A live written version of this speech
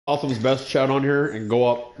Gotham's Best chat on here and go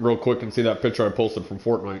up real quick and see that picture I posted from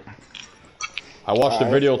Fortnite. I watched a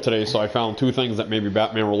video today, so I found 2 things that may be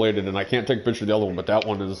Batman related, and I can't take a picture of the other one, but that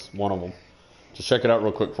one is one of them. Just check it out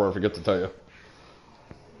real quick before I forget to tell you.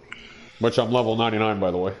 Which I'm level 99,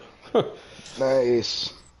 by the way.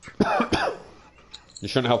 Nice. You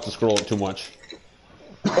shouldn't have to scroll it too much.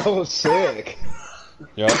 Oh, sick.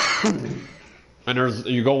 Yep. And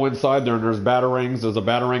you go inside there and there's batarangs. There's a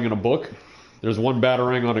batarang in a book. There's one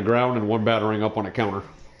batarang on the ground and one batarang up on a counter.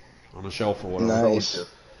 On a shelf or whatever. Nice.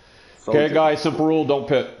 Okay, guys, simple rule, don't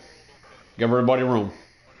pit. Give everybody room.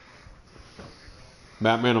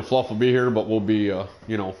 Batman and Fluff will be here, but we'll be,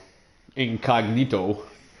 you know, incognito.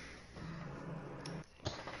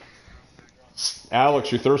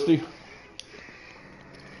 Alex, you thirsty?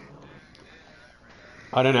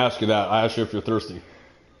 I didn't ask you that. I asked you if you're thirsty.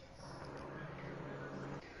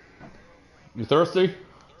 You thirsty?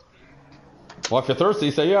 Well, if you're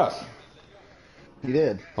thirsty, say yes. You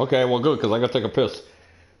did. Okay, well, good, because I got to take a piss.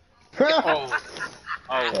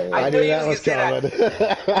 I knew that was coming.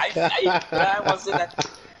 I wasn't that.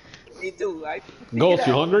 Me too. Ghost,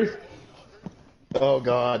 you hungry? Oh,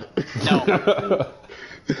 God. No.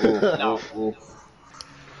 No.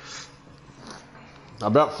 I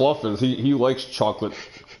bet Fluff is. He likes chocolate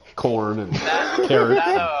corn and carrot.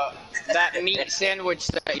 That meat sandwich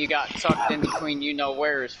that you got tucked in between you know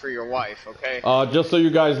where is for your wife, okay? Just so you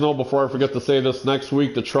guys know, before I forget to say this, next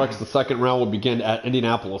week the trucks, the second round will begin at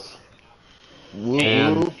Indianapolis.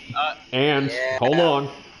 And Yeah. hold on,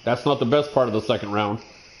 that's not the best part of the second round.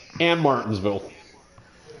 And Martinsville.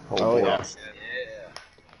 Oh, yeah.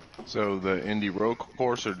 So the Indy road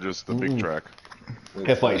course or just the big track?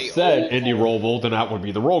 If I said Indy Roval, then that would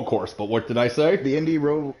be the road course. But what did I say? The Indy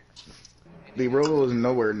Roval. The Roval is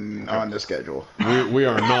nowhere on the schedule. We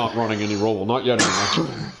are not running Indy Roval, not yet anyway.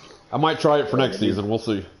 I might try it for next season. We'll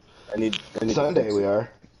see. I need Sunday we are.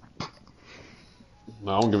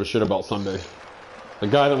 No, I don't give a shit about Sunday. The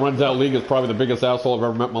guy that runs that league is probably the biggest asshole I've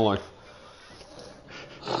ever met in my life.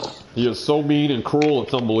 He is so mean and cruel,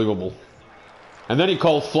 it's unbelievable. And then he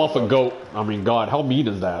calls Fluff a goat. I mean, God, how mean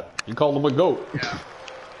is that? He called him a goat. Yeah.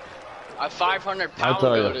 A 500-pound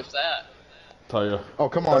goat, if that. Tell you. Oh,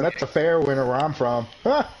 come on, that's a fair winner where I'm from.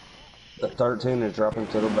 Huh? the 13 is dropping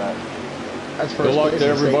to the back. That's Good luck to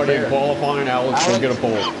everybody in qualifying. Alex, go get a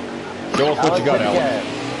pole. Show us what you got, Alex.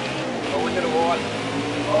 Go into the wall.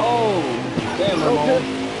 Oh, damn, Ramon.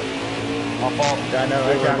 My fault. I know,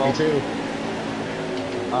 that got me too.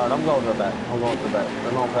 Alright, I'm going to the back. I'm going to the back.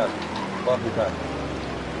 They're going past me. Fluffy pass.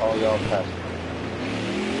 Oh, y'all pass me.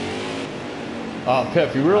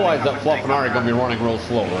 Piff, you realize that Fluff and I are going to be running real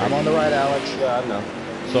slow, right? I'm on the right, Alex. Yeah, I know.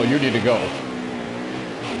 So you need to go.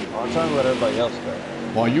 Well, I'm trying to let everybody else go.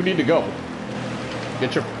 Well, you need to go.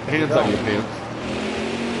 Get your hands out of your pants.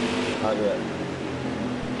 Not yet.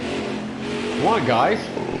 Come on, guys.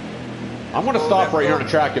 I'm going to stop right here on the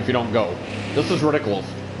track if you don't go. This is ridiculous.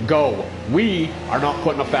 Go. We are not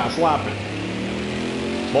putting a fast lap in.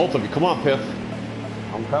 Both of you. Come on, Piff.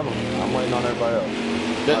 I'm coming. I'm waiting on everybody else.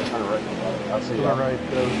 I'm not trying to wreck nobody. I'll see y'all. Right,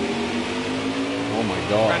 Oh my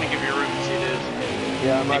God. Trying to give you room to see this.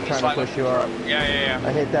 yeah, I'm not trying to push you up. Yeah.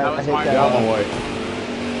 I hit that. I hit mine. that. Get out of my way.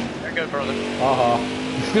 You're good, brother.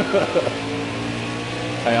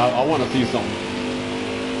 Hey, I want to see something.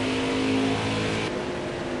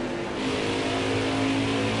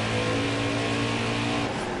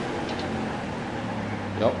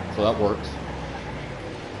 Yep, so that works.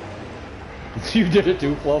 You did it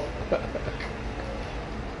too, Fluff.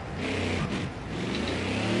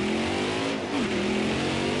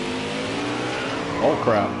 Oh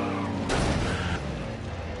crap.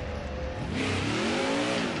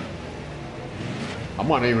 I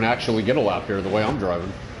might not even actually get a lap here the way I'm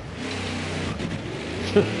driving.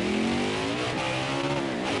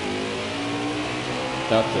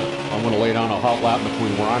 That's it. I'm going to lay down a hot lap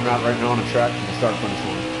between where I'm at right now on the track and the start-finish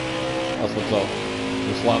line. That's what's up.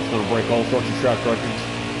 This lap's going to break all sorts of track records.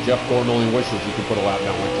 Jeff Gordon only wishes he could put a lap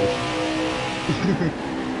down like this.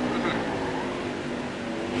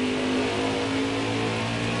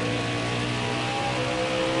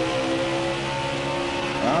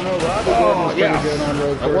 I don't know, Robbie was yeah. pretty good on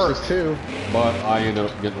road That courses worked. too. But I ended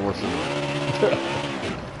up getting worse than that.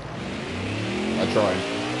 I tried.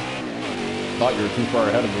 Thought you were too far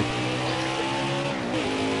ahead of me.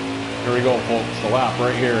 Here we go, folks. The lap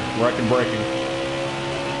right here. Wrecking braking.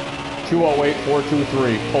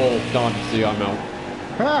 2:08.423. Pole done. See, I'm out.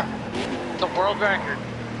 Ha! The world record.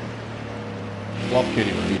 Fluff can't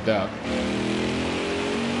even beat that.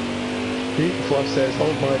 Pete Fluff says,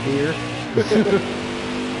 hold my beer.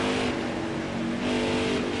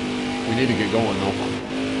 We need to get going though.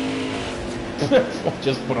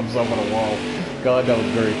 Just put himself on a wall. God, that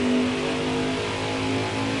was great.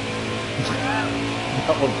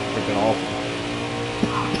 That was freaking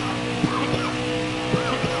awful.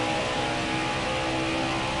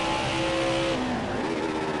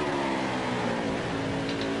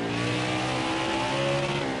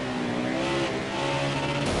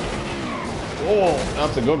 Oh,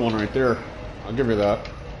 that's a good one right there. I'll give you that.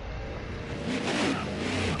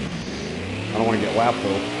 I don't want to get lapped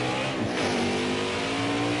though.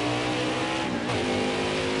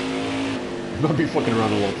 Might be fucking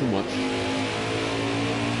around a little too much.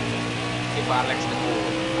 If Alex the fool,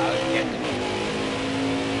 I'll get it.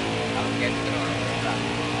 I'll get it on the track.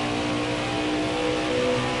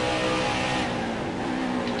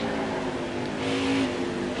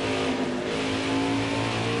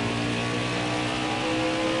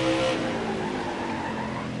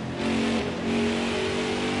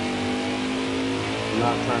 I'm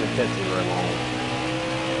not trying to catch you very long.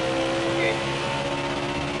 Okay.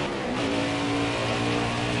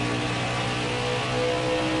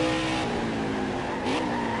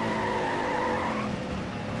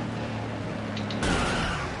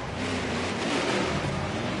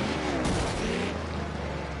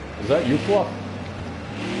 Is that you, Fluff?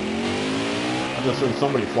 I just heard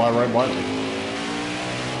somebody fly right by me.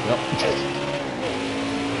 Yep.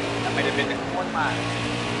 That might have been the one mile.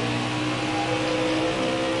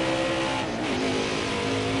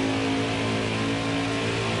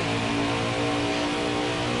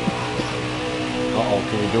 Uh-oh,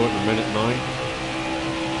 can we do it in a minute 9?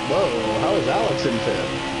 Whoa, how is Alex in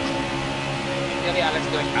fifth? Nearly Alex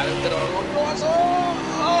going, Alex did all the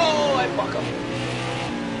oh, I fuck him.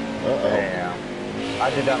 Uh-oh. Damn. I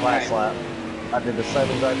did that last lap. I did the same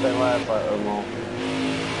exact thing last lap.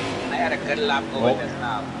 I had a good lap going this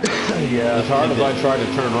now. Yeah. As hard as I tried to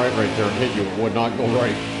turn right there and hit you, it would not go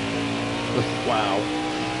right. Wow.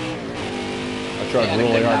 I tried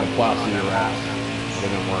really hard to plow through your ass. It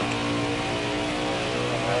didn't work.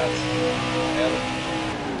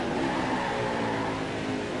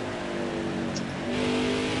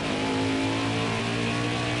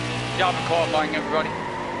 Good job in qualifying, everybody.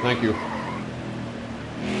 Thank you.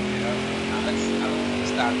 Alex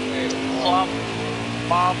start Flop,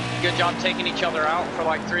 Bob, good job taking each other out for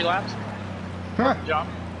like 3 laps. Huh. Good job.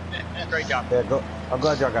 Great job. Yeah, go. I'm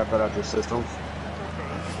glad y'all got that out your system.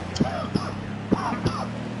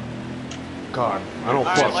 God, I don't All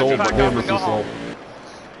right, fuck let's soul, pack but up damn, and this go is slow. home.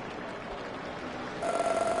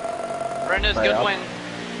 Brenda's Hey, good I'll- win.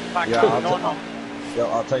 Pack Yeah, up I'll and going ta- home. Yo,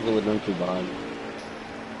 I'll take it with them two behind.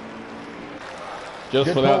 Just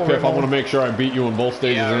Good for that, pull, Piff, I Raymond. want to make sure I beat you in both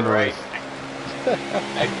stages Yeah, in the right. race.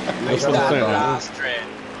 I Just for started saying that. last train.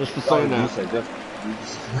 Just for Oh, saying you that. say just.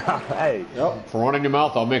 Hey, Yep. For running your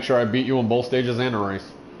mouth, I'll make sure I beat you in both stages in the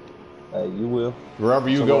race. hey, you will. Wherever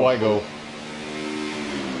you So go, well, I go.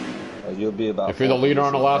 You'll be about. If you're the 4 leader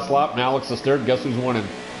on the last positions lap and Alex is third, guess who's winning?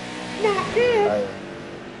 Hey,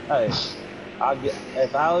 hey,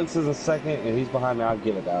 if Alex is in second and he's behind me, I'll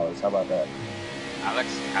give it to Alex. How about that? Alex,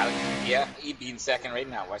 yeah, he being second right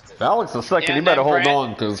now. Watch this. If Alex is second, Yeah, you and better then hold Brand-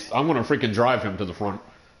 on, because I'm going to freaking drive him to the front.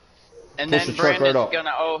 And Push then the truck right Brandon's up.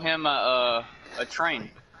 gonna owe him a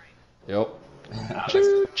train. Yep. Alex,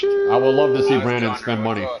 I would love to see Alex Brandon John spend real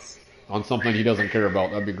money close. on something he doesn't care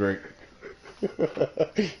about. That'd be great.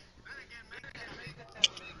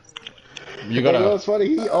 You You know gotta. what's funny?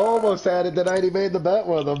 He almost had it the night he made the bet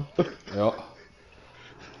with him. Yep.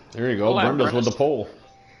 There you go. Well, Brenda's with the Brandon's- pole.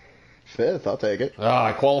 Fifth, I'll take it. Ah,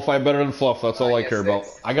 I qualify better than Fluff. That's all I yes, care about.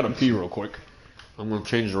 yes. I gotta pee real quick. I'm gonna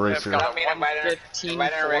change the race here. I mean, if I didn't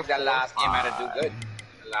 1:15, wreck that last game, I'd do good.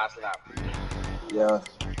 The last lap. Yeah,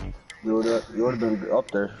 you would have been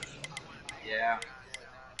up there. Yeah.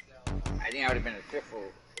 I think I would have been in fifth or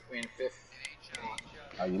between fifth.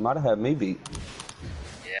 You might have had me beat.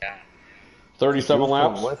 Yeah. 37 You was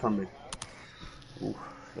pulling laps. away from me. Ooh,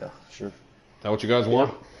 yeah, sure. Is that what you guys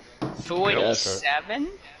want? 47?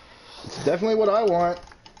 It's definitely what I want.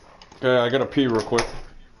 Okay, I gotta pee real quick.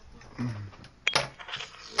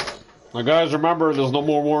 Now, guys, remember, there's no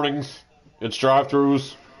more warnings. It's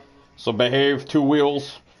drive-throughs, so behave. 2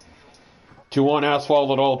 wheels, 2 on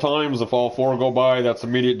asphalt at all times. If all 4 go by, that's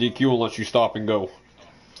immediate DQ unless you stop and go.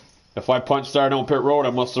 If I punch start on pit road, I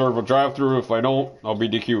must serve a drive-through. If I don't, I'll be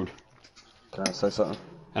DQ'd. Can I say something?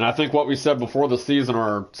 And I think what we said before the season,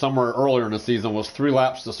 or somewhere earlier in the season, was 3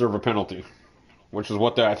 laps to serve a penalty, which is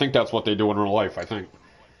what I think that's what they do in real life. I think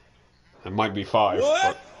it might be 5.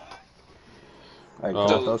 What? Hey, can I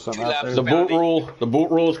throw something out there? The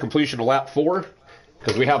boot rule is completion of lap 4,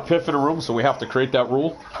 because we have Piff in a room, so we have to create that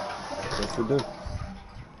rule. Yes, we do.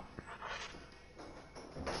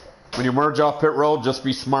 when you merge off pit road, just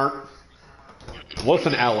be smart.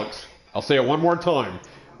 Listen, Alex, I'll say it one more time.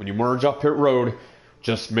 When you merge off pit road,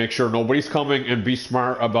 just make sure nobody's coming and be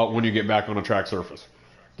smart about when you get back on a track surface.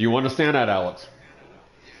 Do you understand that, Alex?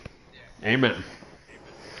 Amen.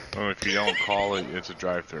 Oh, if you don't call it, it's a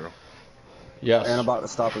drive-through. Yes. And about to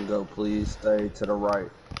stop and go, please stay to the right.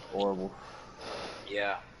 Horrible.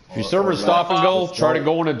 Yeah. If you serve a stop and go, try to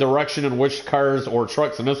go in a direction in which cars or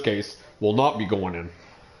trucks, in this case, will not be going in.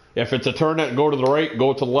 If it's a turn that go to the right,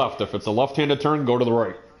 go to the left. If it's a left-handed turn, go to the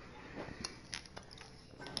right.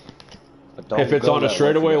 If it's on a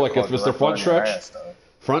straightaway, like if it's the front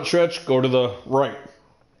stretch, go to the right.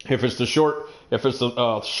 If it's the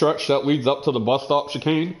stretch that leads up to the bus stop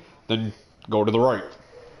chicane, then go to the right.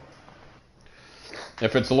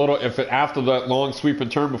 If after that long sweeping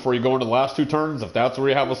turn before you go into the last two turns, if that's where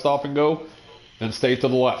you have a stop and go, then stay to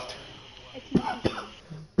the left.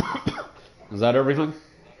 Is that everything?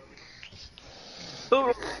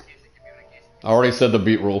 I already said the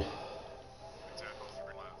beat rule.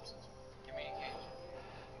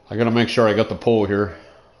 I gotta make sure I got the poll here.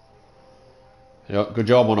 Yep, good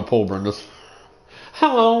job on the poll, Brendas.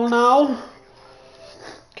 Hello now.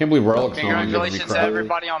 Can't believe Relic's not giving me Congratulations to crap.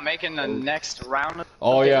 everybody on making the next round.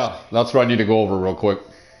 Oh yeah, that's what I need to go over real quick.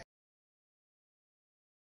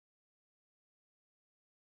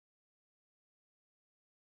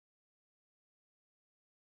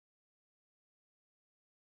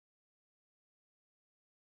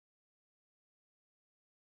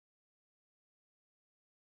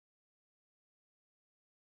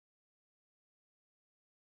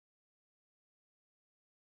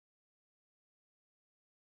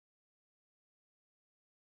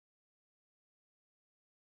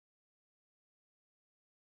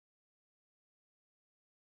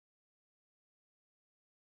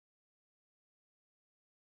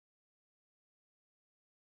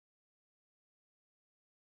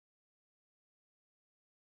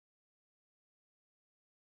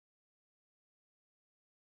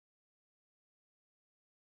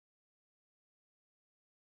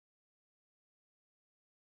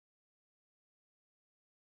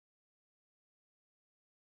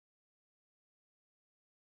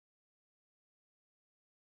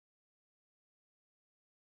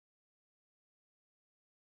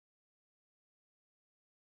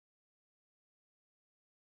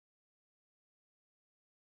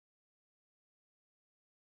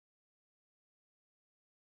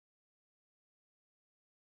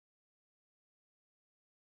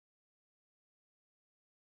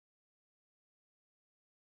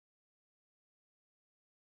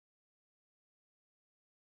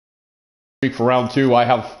 For round two, I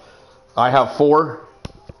have 4,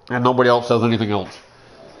 and nobody else has anything else.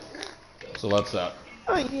 So that's that.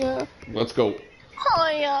 Oh yeah. Let's go. Oh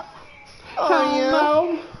yeah. Oh yeah.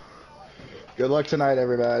 No. Good luck tonight,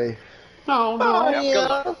 everybody. No, no. Oh Yep, good yeah.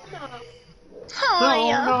 luck. Oh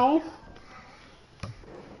yeah. No.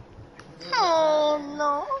 Oh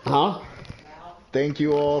no. Huh? Thank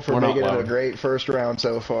you all for We're not making it a loud. great first round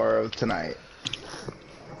so far of tonight.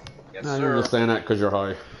 Yes, No, you're sir. just saying that because you're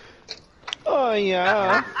high. Oh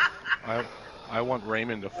yeah. I want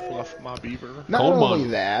Raymond to fluff my beaver. Not Come only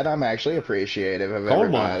on. that, I'm actually appreciative of Come on.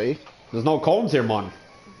 everybody. There's no cones here, man.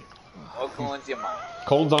 No coins, your mom.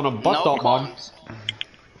 Cones on a bus No stop, man. cones.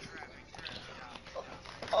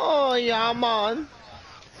 Oh yeah, man.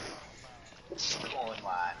 Coin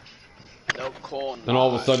line. No cones. Then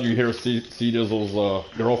all of a sudden you hear C Dizzle's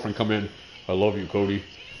girlfriend come in. I love you, Cody.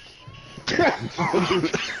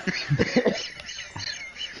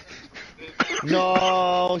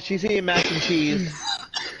 No, she's eating mac and cheese.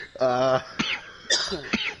 Oh, that's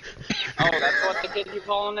what the kid you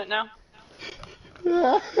calling it now?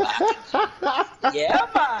 Yeah,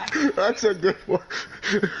 man. That's a good one.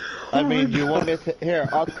 I mean, you want me to here?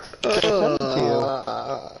 I'll send it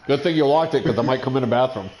to Good thing you locked it because I might come in the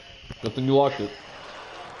bathroom. Good thing you locked it.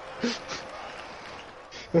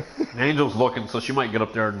 Angel's looking, so she might get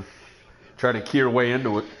up there and try to key her way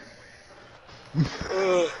into it.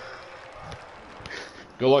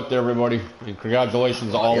 Good luck to everybody, and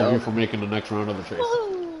congratulations to all of you for making the next round of the chase.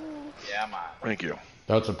 Yeah, man. Thank you.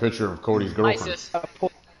 That's a picture of Cody's girlfriend. Nicest. you.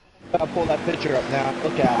 I'll pull that picture up now.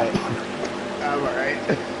 Look at it. I'm alright.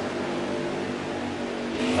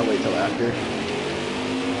 I'll wait till after.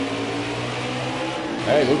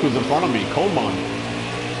 Hey, look who's in front of me, Coleman.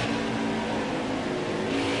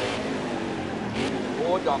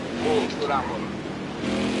 Hold on. Oh, good on.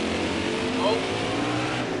 Oh.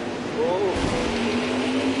 Oh.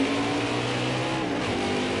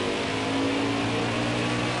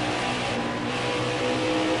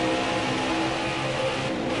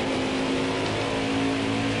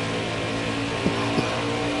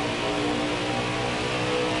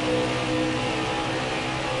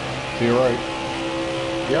 to your right.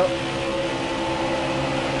 Yep.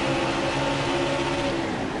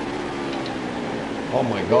 Oh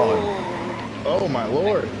my god. Oh my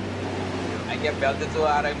lord. I get belted so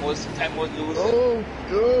hard I almost lose it. Oh,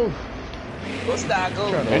 oh. Go Star, go.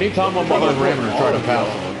 Anytime I'm behind Raymond or trying to pass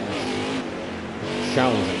him, it's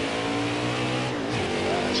challenging.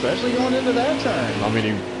 Especially going into that turn. I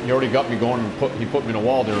mean, he already got me going and he put me in a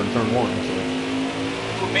wall there in turn 1. So.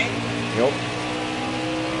 Who, me? Yep.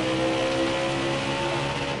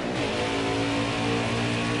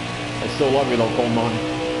 I still love you though, Coleman.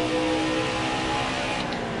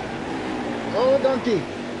 Oh, donkey.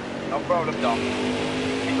 No problem, Dom.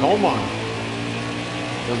 Coleman.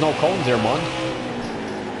 There's no cones here, man.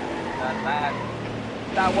 Not bad.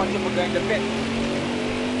 That one's we're going to pit.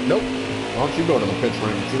 Nope. Why don't you go to the pits,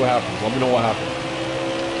 Raymond? See what happens. Let me know what happens.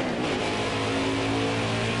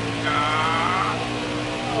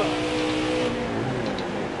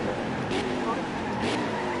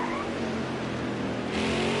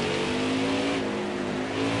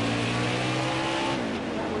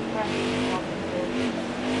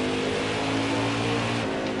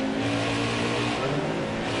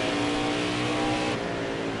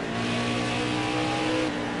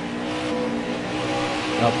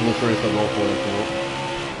 After this race, I'll go for it.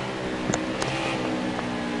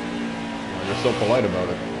 You're so polite about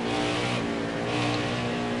it.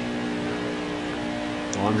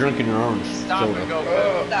 Well, I'm drinking your orange Stop soda. and go.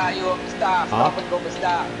 Star, you up, Star. Stop and go for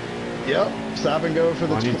Star. Yep. Stop and go for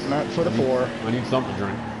the not for the 4. I need something to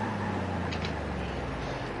drink.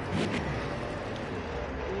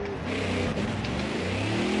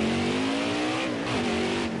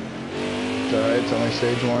 It's alright, it's only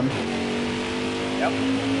stage 1. Yep.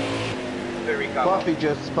 Very calm. Fluffy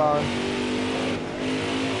just spawned.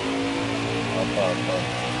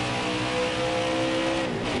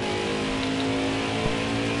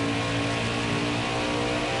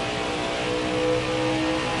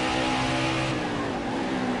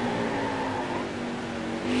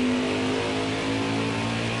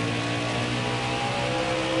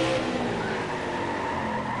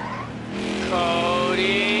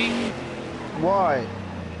 Cody. Why?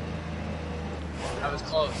 That was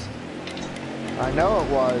close. I know it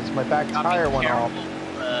was. My back Gotta be tire went off. careful,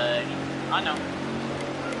 but I know.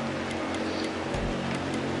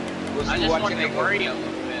 Was I you just watching wanted it? to worry a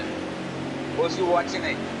little bit. Was you watching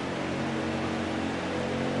it?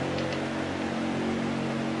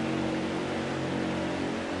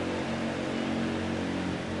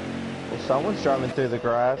 Well, someone's driving through the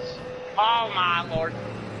grass. Oh my lord.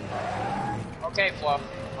 Okay, Fluff.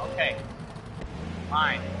 Okay.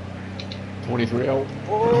 Fine. 23 out.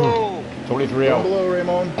 Oh! 23 Down out. below,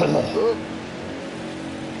 Raymond.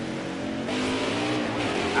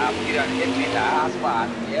 You done hit me in the hot spot.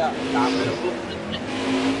 Yeah. Stop it.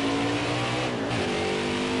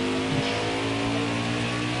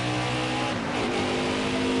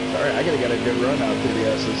 Sorry, I gotta get a good run out through the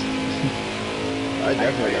S's. I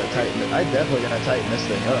definitely gotta tighten this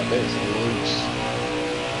thing up. It's loose.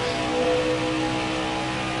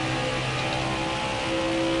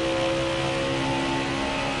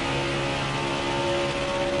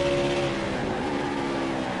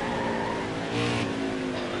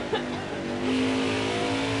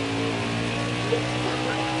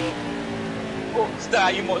 Oh,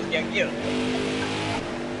 Star, you must get killed.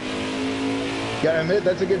 Gotta admit,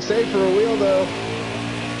 that's a good save for a wheel, though.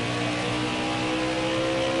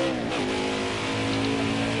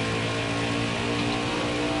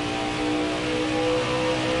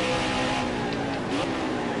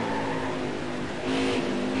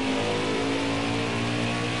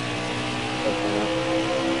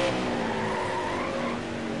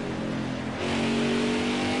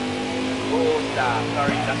 Oh, Star.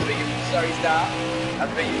 Sorry, that's where you. Sorry, Star.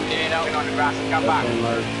 That's where you get out on the grass and come back.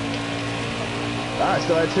 I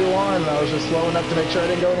still had 2 on, and I was just slow enough to make sure I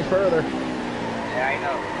didn't go any further. Yeah, I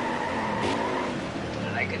know.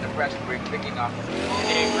 I like in the pressure brake picking up.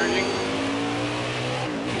 Okay, merging.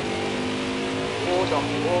 Hold on,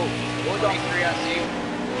 hold on. 23, I see you.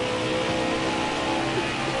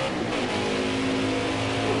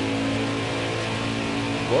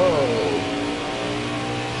 Whoa.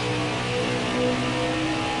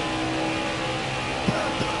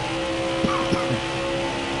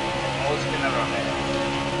 Almost been around there.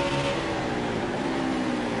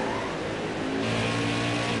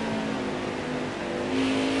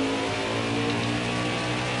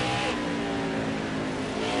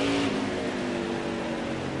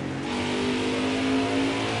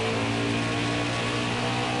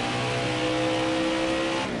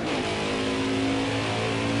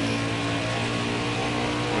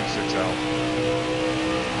 Six out.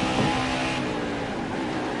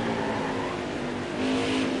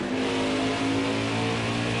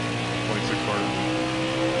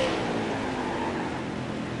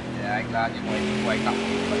 Just wait up.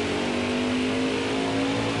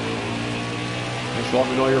 Thanks for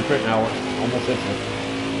letting me know you're pitting, Alex. Almost hit you.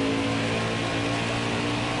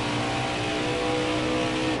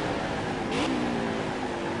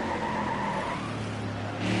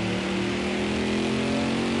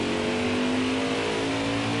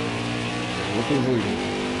 Look who's leading.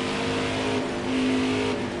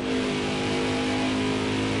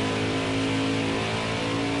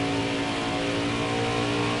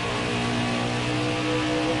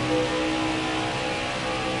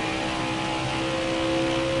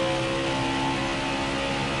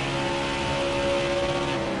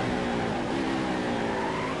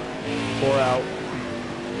 4 out.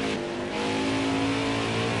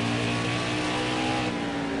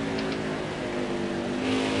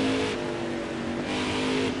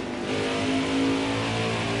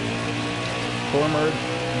 Former,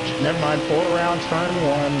 never mind, 4 rounds, turn 1.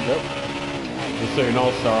 Yep. Just so you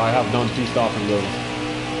know, Star, I have done 2 stop and goes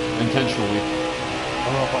intentionally. I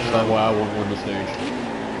don't know if I'm So that way I wouldn't win the stage.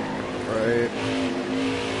 Right.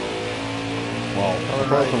 Well, the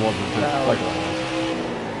first one wasn't intentional. Second one was.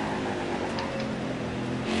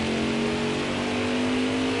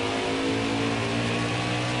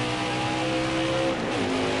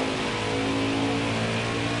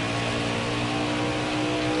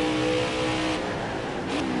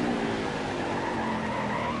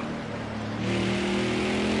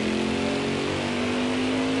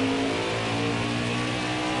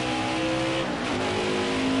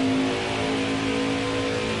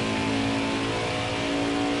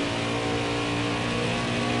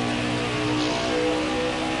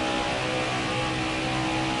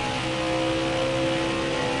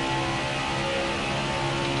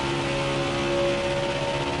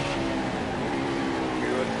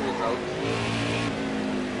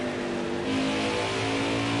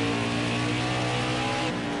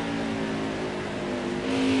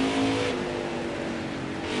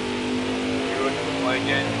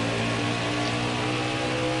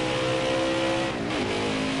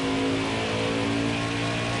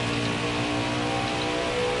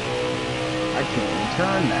 I can't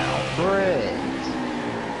turn now. Great.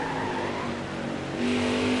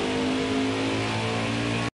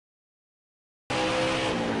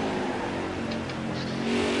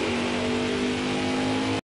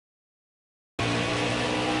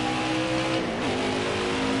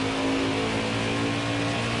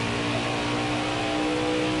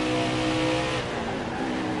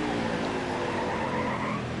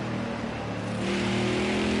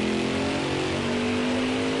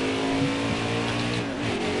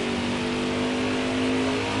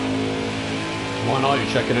 Why not? You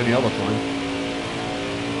check it any other time.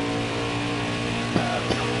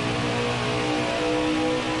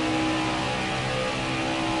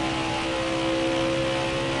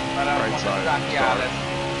 Right side.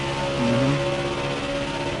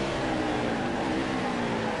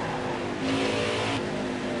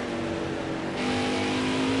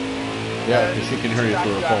 Yeah, because she can hear you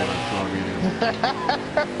through her phone. That's not a meeting.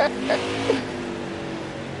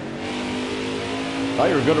 Thought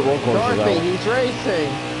you were good at roll courses, Dorothy, Alex. he's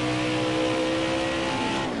racing.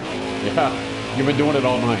 Yeah, you've been doing it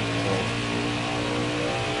all night. So.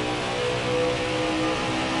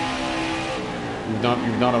 You've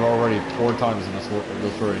done it already 4 times in this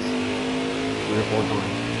race. 3 or 4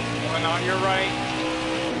 times. Going on your right.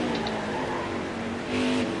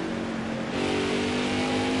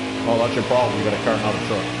 Oh, that's your problem. You got a car, not a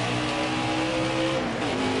truck.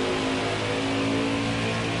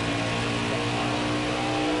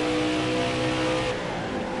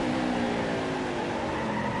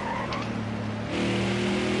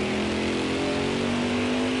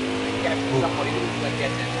 Somebody who's like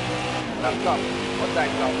getting left up. What's that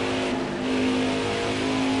called?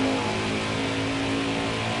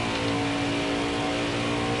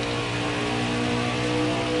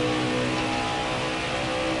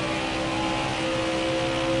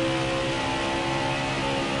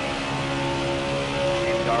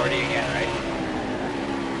 It's already again, right?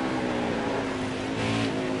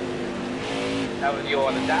 That was you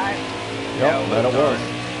all the time? Yep, that it was.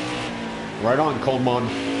 Right on, Coleman.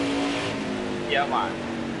 Yeah, man.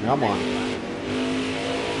 Yeah, I'm on.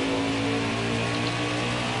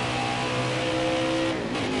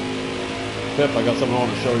 Pip, I got something I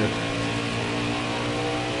want to show you.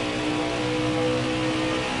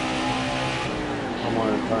 I'm on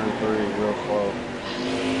turn 3 real slow.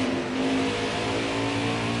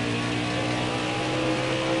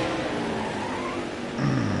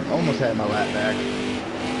 Almost had my lap back.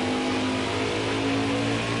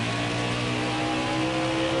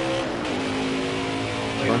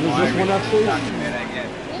 When is this one actually? Document again.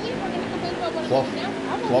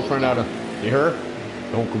 Fluff ran out of. You hear?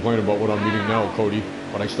 Don't complain about what I'm eating now, Cody.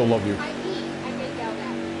 But I still love you.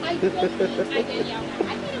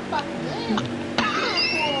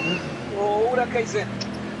 Oh, that case in.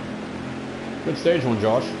 Good stage one,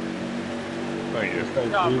 Josh. Thank you.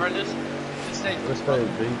 Good job, Brendan. Good stage.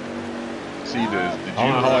 See, did you I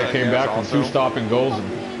don't know how I came guys back from also? 2 stop and goes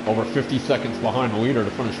and over 50 seconds behind the leader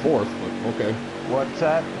to finish 4th, but okay. What's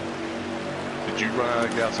that? Did you run out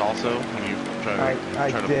of gas also when you I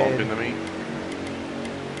try to did. bump into me?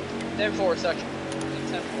 10-4 section.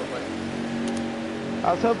 10-4, buddy.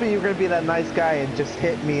 I was hoping you were gonna be that nice guy and just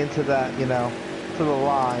hit me into that, you know, to the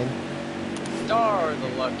line. Star the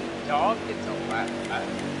lucky dog gets a lap.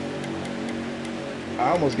 I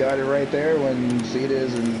almost got it right there when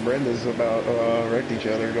Zeta's and Brenda's about wrecked each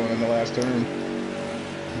other going in the last turn.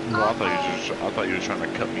 Well, I thought you were trying to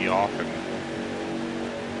cut me off and.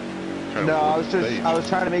 try to No, avoid the stage. I was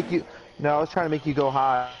trying to make you. No, I was trying to make you go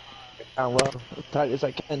high, down low, as tight as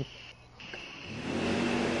I can.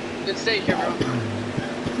 Good stage, everyone.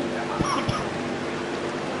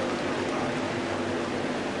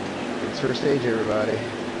 It's first stage, everybody.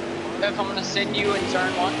 Steph, I'm gonna send you in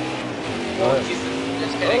turn 1. Oh, Jesus.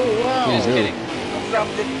 Just kidding. Oh, wow. Just Dude. kidding. Stop,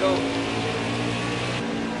 didn't go.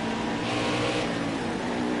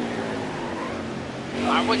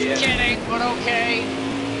 I was kidding, but okay.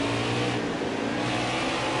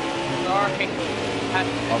 Sorry. At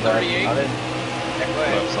 38.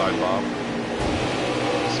 Left side, Bob.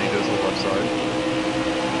 See, does the left side.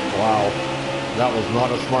 Wow. That was not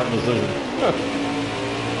a smart decision.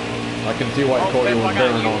 I can see why Oh, Cody Pip, was I got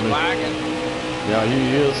bearing you on me. lagging. Yeah,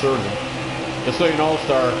 he is surging. Just so you know,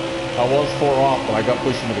 Star, I was 4 off, but I got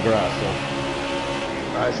pushed into the grass, so.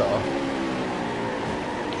 I saw.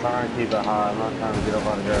 Try and keep it high. I'm not trying to get up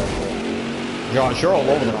on the grass. Josh, you're all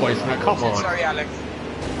over the place, man. Come on. Sorry, Alex.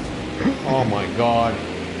 Oh my god.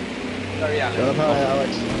 Sorry, Alex. Get up high,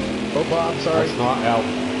 Alex. Oh, Bob, sorry. That's not out.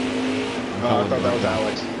 Oh, I thought that was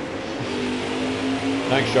Alex.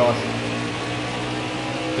 Thanks, Josh.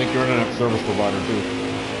 I think your internet service provider, too.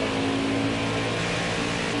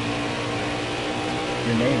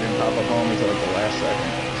 Your name didn't pop up on me until like the last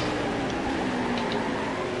second.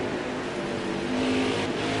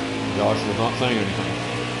 Josh was not saying anything.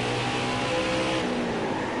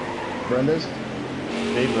 Brenda's?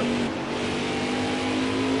 Beaver.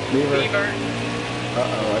 Beaver? Beaver.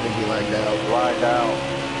 Uh-oh, I think he lagged out. Lagged out.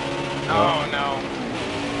 Oh, no.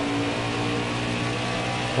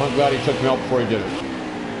 I'm glad he took me out before he did it.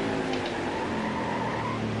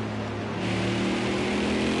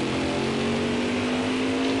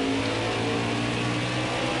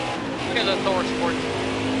 Look at the Thor Sport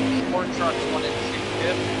Trucks 1 and 2.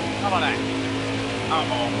 Yep. How about that?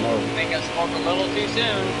 Uh-oh. No. I think I spoke a little too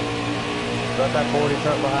soon. Got that 40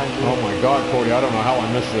 truck behind you. Oh my god, Cody, I don't know how I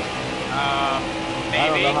missed it. Maybe. I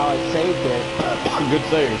don't know how I saved it. Good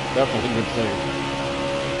save. Definitely good save.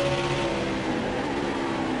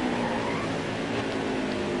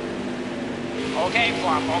 Okay,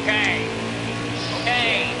 Flop, okay.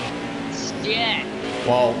 Okay. Shit.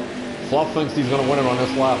 Well, Fluff thinks he's going to win it on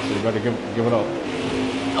this lap, so you better give it up.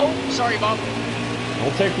 Oh, sorry, Bob.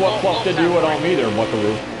 Don't take what Fluff did to you on me there,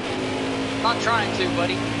 Buckaroo. Not trying to,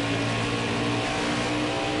 buddy.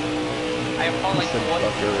 I am falling for what?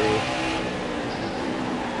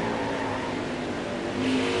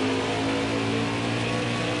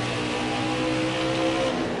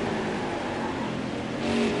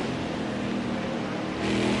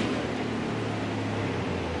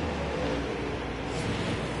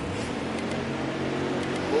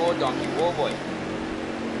 Oh, donkey. Oh, boy.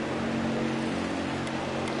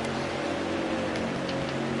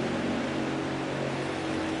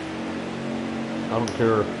 I don't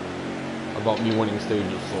care about me winning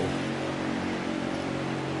stages, so.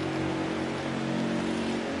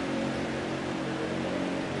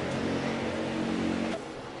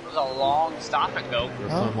 It was a long stop and go.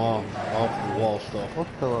 There's some off the wall stuff. What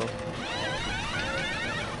pillow?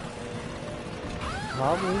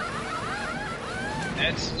 Probably.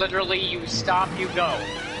 It's literally you stop, you go.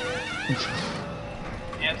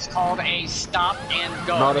 It's called a stop and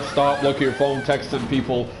go. Not a stop, look at your phone, texting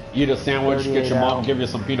people, eat a sandwich, get your mom, out. give you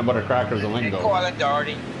some peanut butter crackers and then Call go. it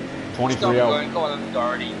dirty. 23 Stop out. going, call it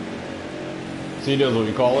dirty. See, that's what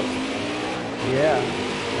we call it. Yeah.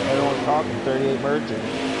 Everyone's talking 38 merging.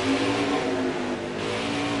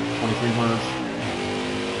 23 merge.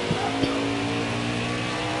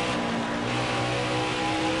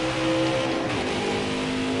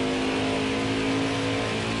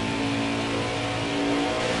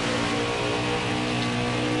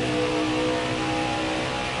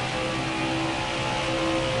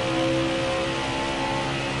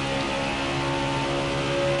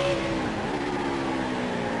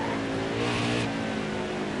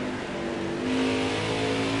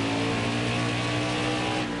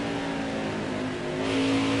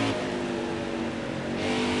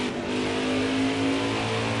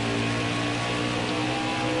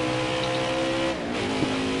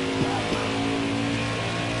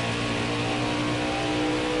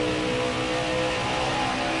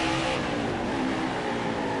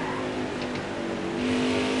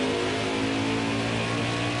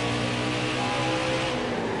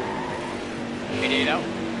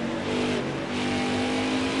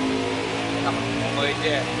 Wait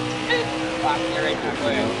there. Accelerate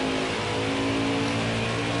quick.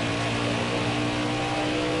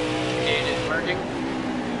 It is merging.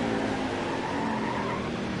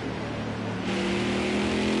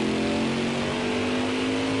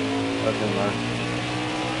 Okay, Mark.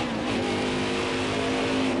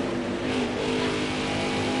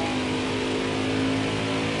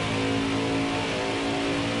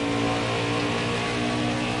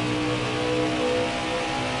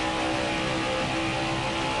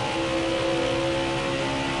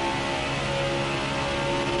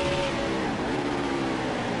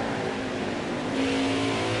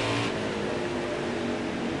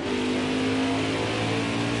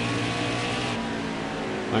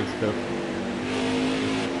 Thanks, Biff.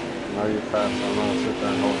 Now you're fast. I'm gonna sit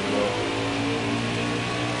there and hold it up.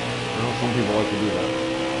 Well, some people like to do that.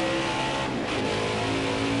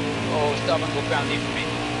 Oh, stop and go down deep for me.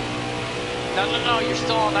 No, you're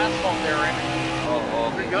still on asphalt there, Raymond.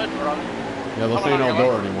 Oh, You're okay. good, brother. Yeah, this Coming ain't on your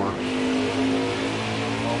outdoor left. anymore.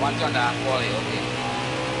 Oh, one's on that wally, okay.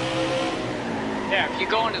 Yeah, if you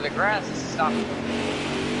go into the grass, this is not.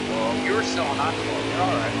 Well, you were still on asphalt. You're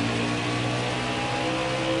all right.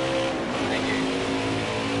 Thank you.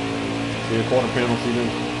 See a quarter panel CD.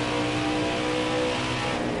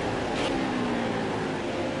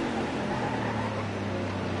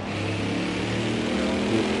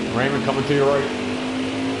 Raymond coming to your right.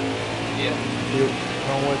 Yeah. You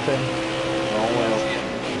going with him? Don't Yeah, well. see ya.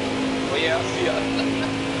 Oh yeah, I'll see ya.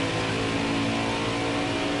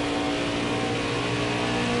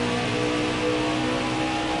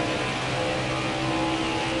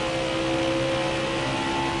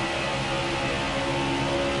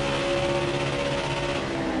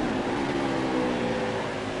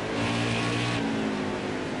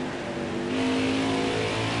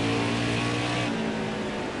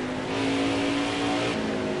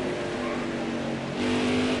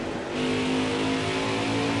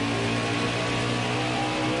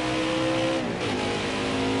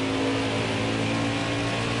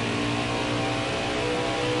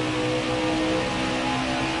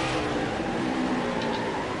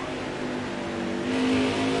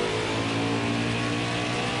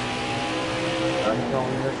 Are you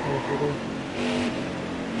going this one, Peter?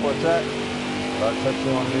 What's that? Do I touch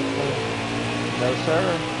you on this one? No,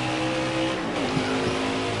 sir.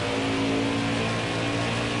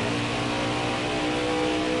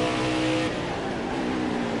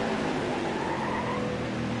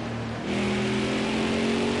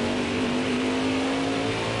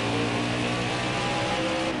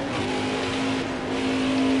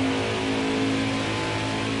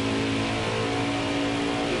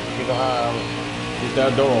 Keep an eye on it. Keep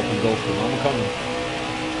that door open, Ghostin. I'm coming.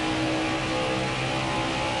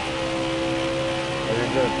 Oh,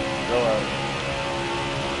 you're good. Go out.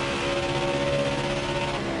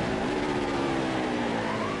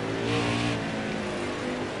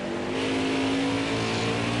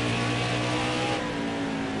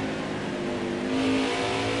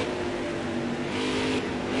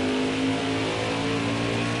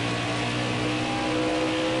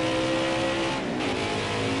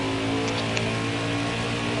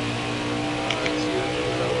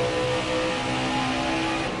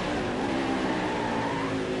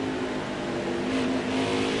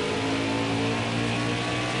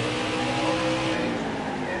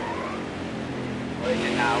 Wait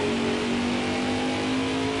it now.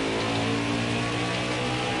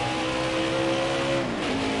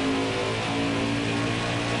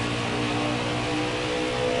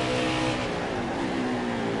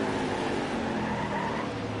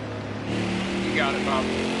 You got it, Bob.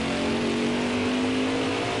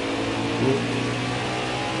 Yep.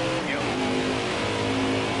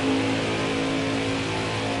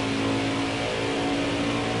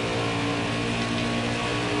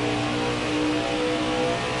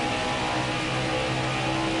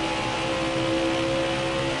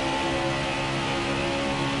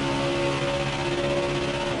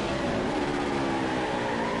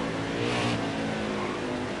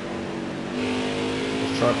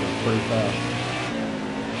 This truck is pretty fast.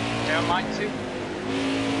 Yeah, mine too.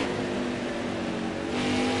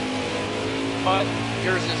 But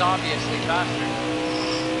yours is obviously faster.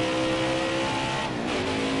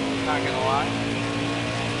 Not gonna lie.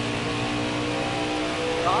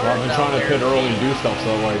 Well, I've been trying to pit early and do stuff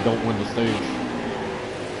so that way I don't win the stage.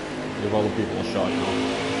 Give other people a shot, you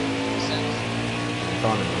know. I'm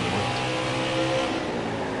trying to do it.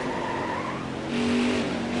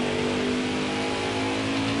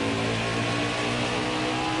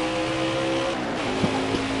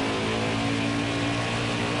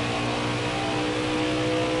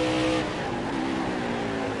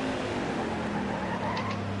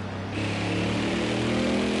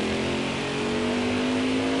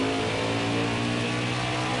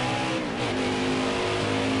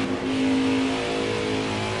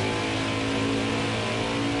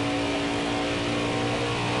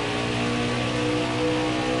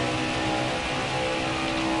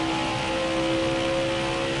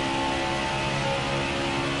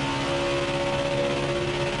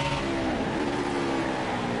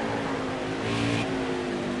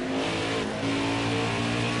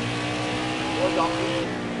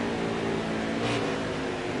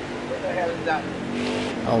 Where the hell is that?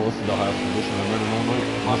 Oh, this is the highest position I've been in all night.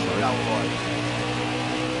 Must be That's that nice. one.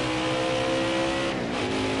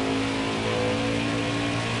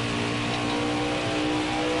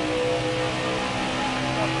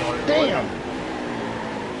 Damn!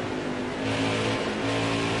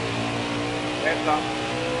 Left up.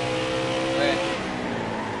 Left.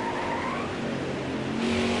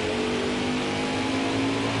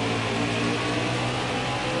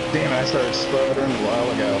 Damn it, I started sputtering a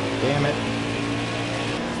while ago. Damn it.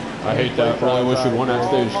 I hate that. Really wish you'd won that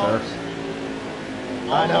stage there.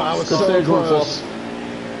 I know, I was Good so stage run, close. Fluff.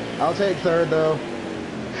 I'll take third though.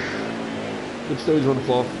 Good stage run,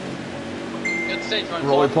 Fluff. Good stage run.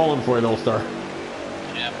 Really Fluff. pulling for you, though, Star.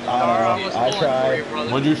 Yeah, I was know, I pulling tried. for you,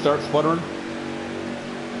 brother. When'd you start sputtering?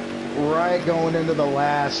 Right going into the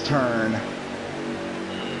last turn.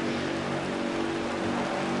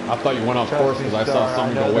 I thought you went off Trust course me, because I saw Star,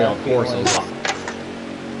 somebody I know go way that off course. feeling.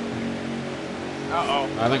 Uh-oh.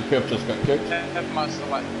 I think Pip just got kicked. That must have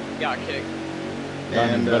got kicked. Got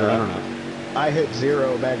And, better uh, internet. I hit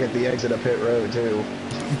 0 back at the exit of pit road too.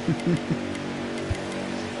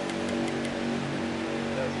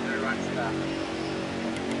 That's very right stuff.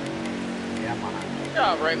 Yeah, man. Good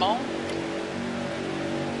job, Raymond.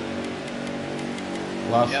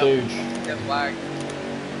 Last Yep. stage. Get flagged.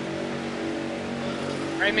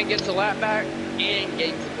 Raymond gets a lap back and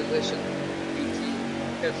gains a position.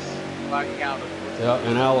 PT gets flagging out. Yeah,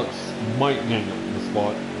 and Alex might gain it in the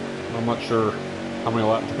spot. I'm not sure how many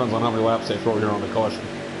laps. Depends on how many laps they throw here on the caution.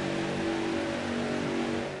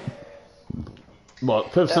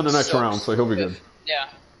 But Pip's in the That next sucks. round, so he'll be good. Yeah.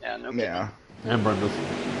 Yeah, no kidding. Yeah. And Brenda's.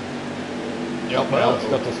 Yep, Alex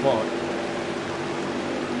got the spot.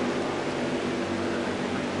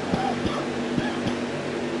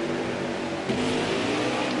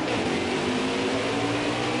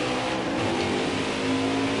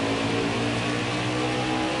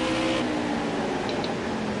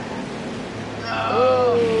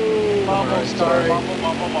 Bubble, Alright, Star. sorry. Bubble,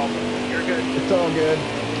 bubble, bubble. You're good. It's all good.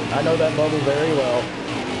 I know that bubble very well.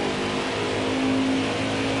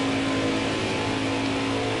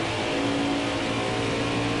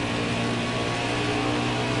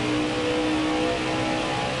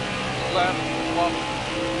 Left, up,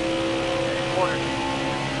 quarter.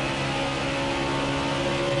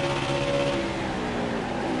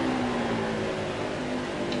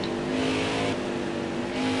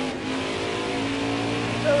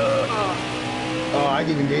 Oh, I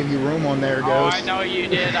even gave you room on there, Oh, Ghost. I know you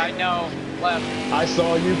did. I know. Left. I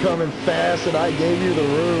saw you coming fast and I gave you the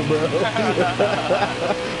room, bro.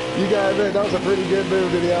 You gotta admit, that was a pretty good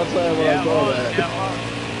move to the outside when I saw that. Yeah, well,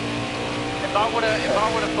 if I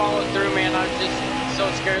would have followed through, man, I was just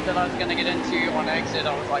so scared that I was gonna get into you on exit.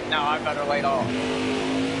 I was like, no, I better lay it off.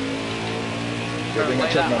 Good thing I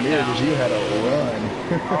checked my mirror because you had a run.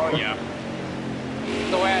 Oh yeah.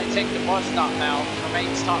 The way I take the bus stop now,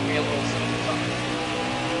 Tremaine's taught me a little something.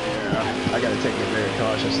 Yeah, I gotta take it very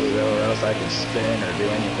cautiously though, or else I can spin or do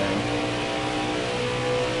anything.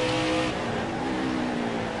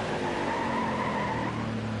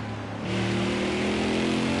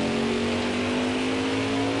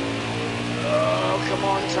 Oh, come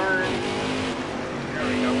on, turn. There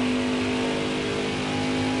we go.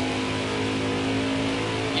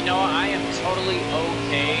 You know, I am totally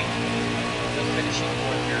okay with finishing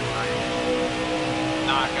fourth here tonight.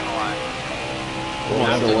 Not gonna lie. Well,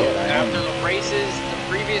 After so what? after the races, the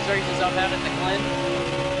previous races I've had at the Glen,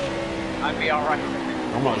 I'd be alright with it.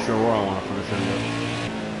 I'm not sure where I want to finish in yet.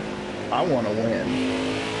 I want to win.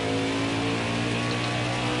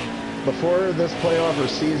 Before this playoff or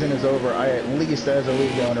season is over, I at least, as a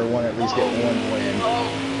league owner, want to at least get one win.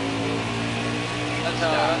 Oh!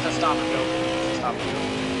 That's a stop and go. That's a stop and go.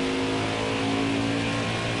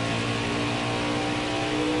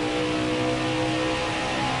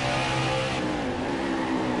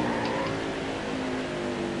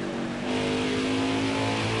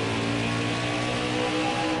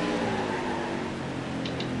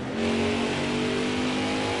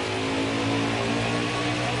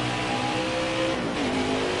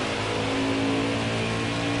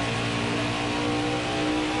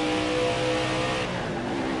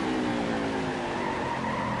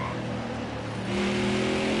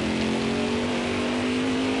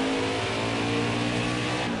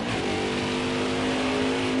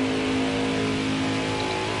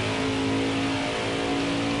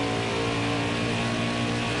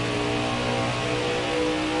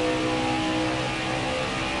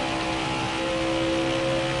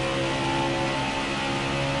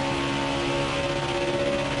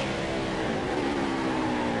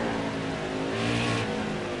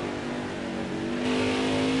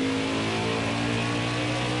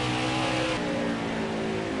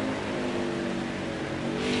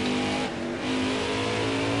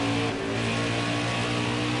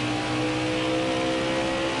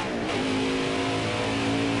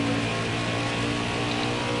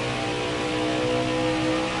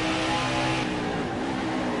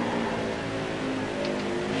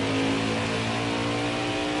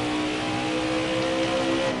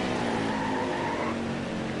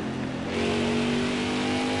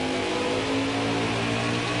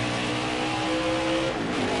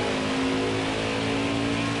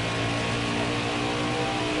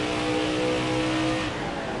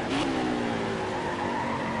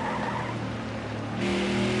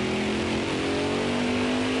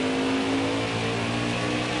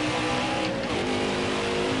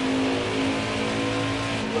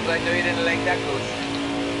 Because I know you didn't like that goose.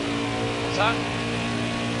 What's that?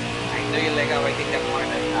 I know you like how I take that corner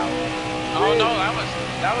now. Oh no,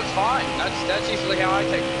 that was fine. That's usually how I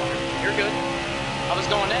take the corner. You're good. I was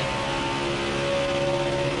going in.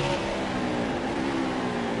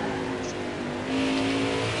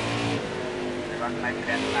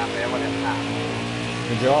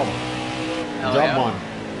 Good job. Hell Good job, yeah. man.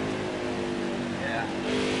 Yeah.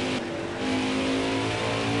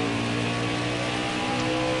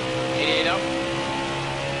 88 up.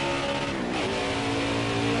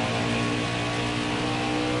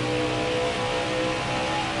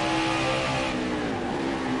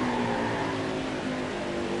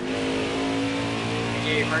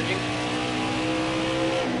 Merging.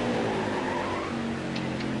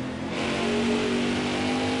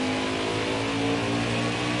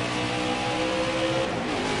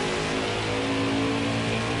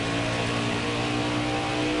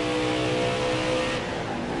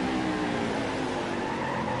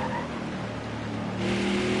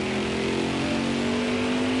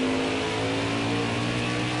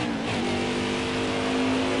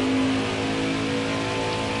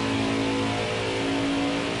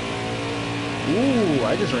 Ooh,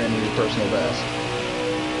 I just ran a new personal best.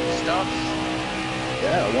 Stuff.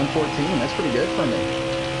 Yeah, 114. That's pretty good for me.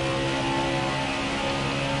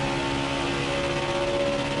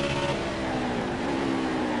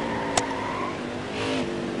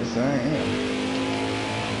 Yes, I am.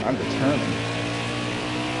 I'm determined.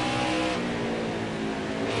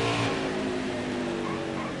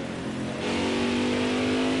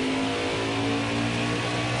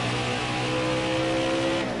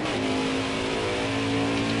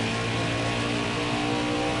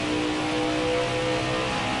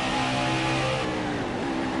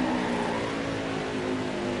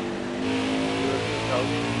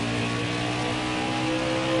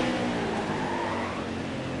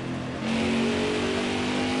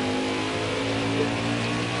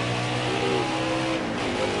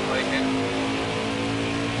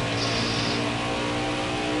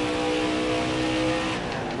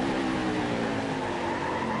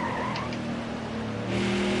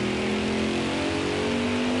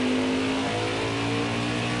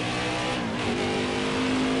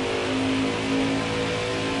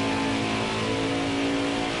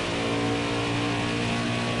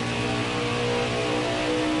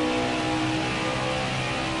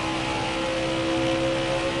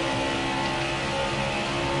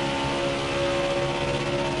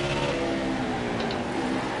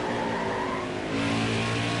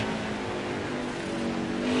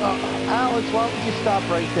 Alex, why would you stop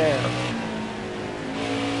right there?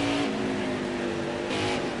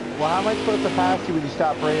 Well, how am I supposed to pass you when you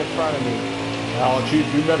stop right in front of me? Alex, you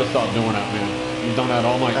better stop doing that, man. You've done that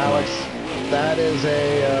all night. Alex, tonight. that is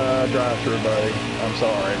a drive-through, buddy. I'm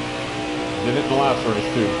sorry. Did it in the last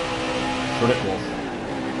race, too. It's ridiculous.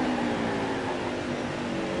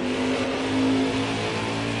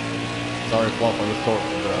 Sorry, Fluff, I just tore it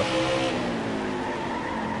from grass.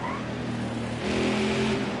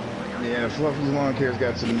 Yeah, Fluffy's Lawn Care's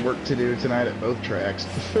got some work to do tonight at both tracks.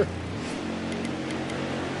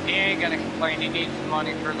 He ain't gonna complain. He needs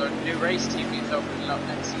money for the new race team he's opening up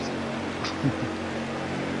next season.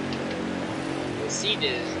 Yes, he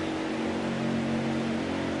did.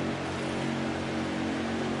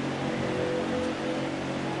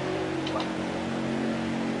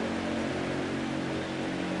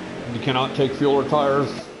 You cannot take fuel or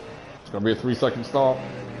tires. It's going to be a 3-second stop.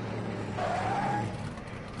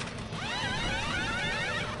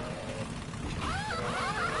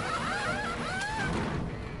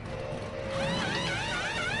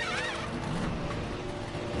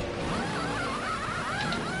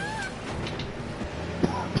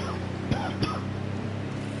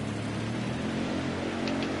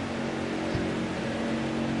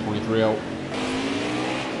 Out.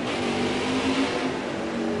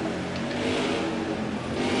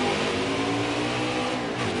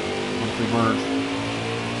 23 merge.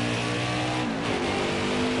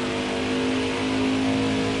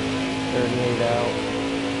 Out.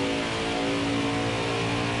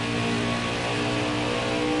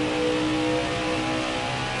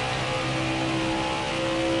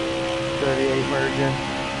 38 merging.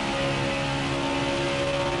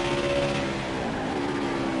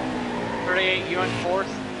 38, you in fourth?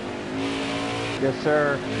 Yes,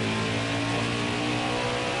 sir.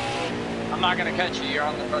 I'm not gonna catch you. You're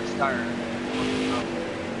on the first tire.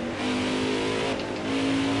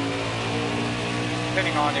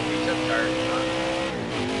 Depending on if you took tires or not.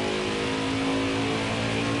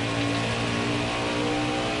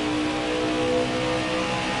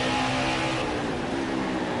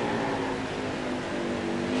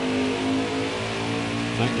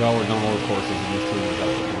 Yeah, we're done road courses and these two at the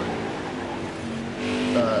point.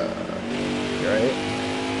 Right?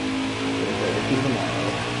 There's tomorrow.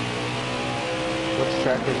 Which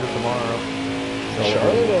track is it tomorrow?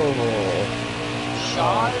 Charlotte Oval.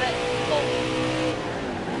 Charlotte.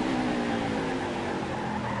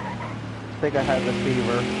 I think I have the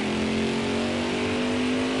fever.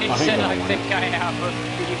 He I think said, I'm I winning. think I have a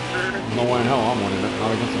fever. No way in hell I'm winning it. Not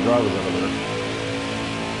against the drivers over there.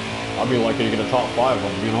 I'd be lucky to get a top 5,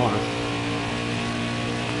 I'm being honest.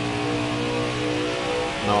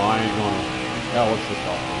 No, I ain't gonna. Yeah, let's just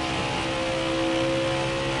stop this.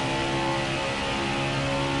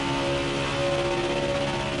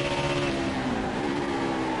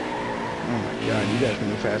 Oh my god, you guys can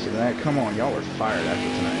move faster than that. Come on, y'all were fired after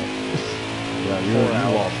tonight. Yeah, you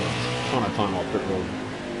lost a ton of time off pit road.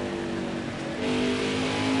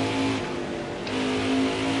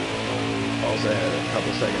 Also had a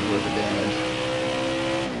couple seconds worth of damage.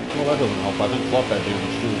 Well, that doesn't help. I think Fluff had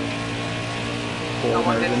damage too.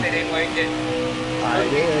 Someone didn't say they liked it. I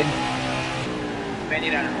did. Spend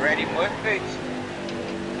it on ready mud boots.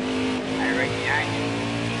 I right behind you.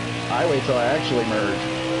 I wait till I actually merge.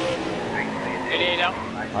 Idiot.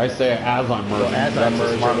 I say it as I'm merging. So as That's I'm the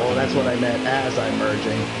merging, smart well, thing. that's what I meant. As I'm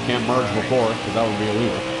merging. Can't merge before, because that would be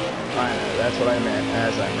illegal. I know, that's what I meant.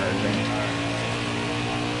 As I'm merging.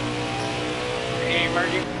 Hey,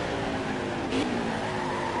 merging.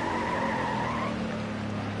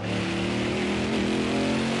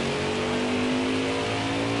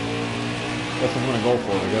 Guess I'm gonna go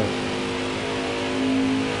for it, I guess.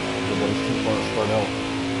 Everybody's too far spread out.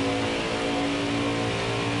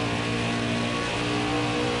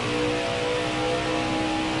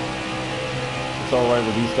 It's alright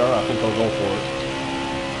with E-Star, I think I'll go for it.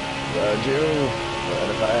 Roger. But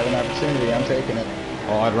if I have an opportunity, I'm taking it.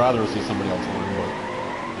 Oh, I'd rather see somebody else win, but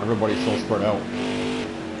everybody's so spread out.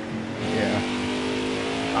 Yeah.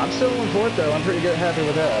 I'm still in fourth though. I'm pretty good, happy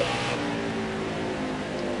with that.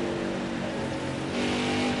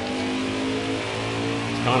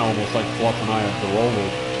 It's kind of almost like Fluff and I at the Roval.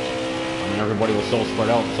 I mean, everybody was so spread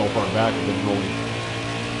out, so far back, it didn't really...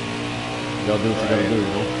 You gotta do what you gotta do, you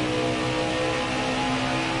know?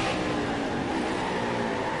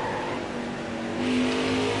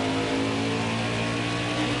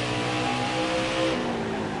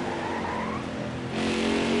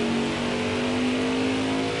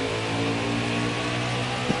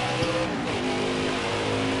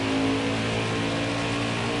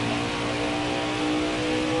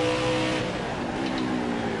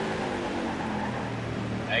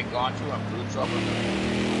 I gone to a blue trouble.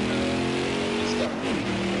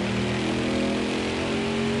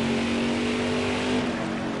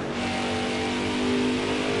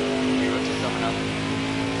 Coming up.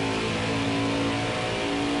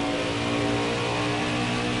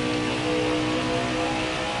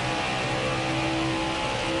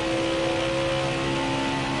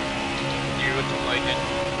 You with the lightning.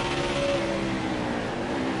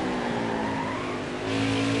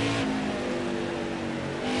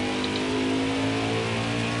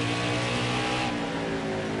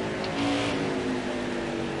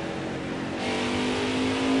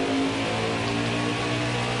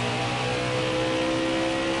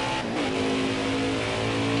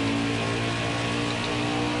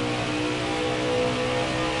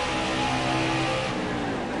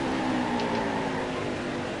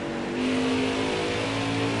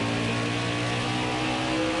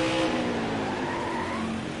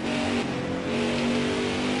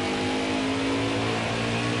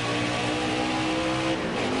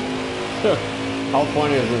 How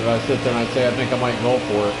funny is it if I sit there and I say I think I might go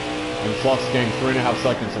for it, and Fluff's getting 3.5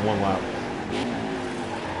 seconds in one lap?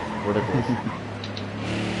 Ridiculous. I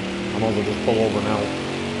might as well just pull over now.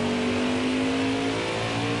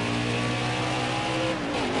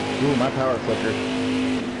 Ooh, my power flickered.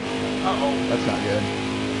 Uh-oh. That's not good.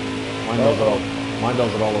 Mine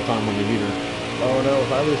does it all the time when you heat her. Oh no,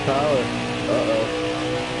 if I lose power. Uh-oh.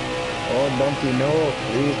 Oh, Bunky, no.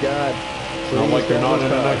 Please, God. It's not like you're don't not lose in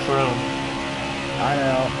the power. next round. I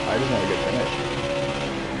know. I just want a good finish.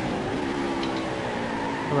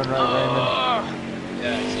 Coming right, Raymond.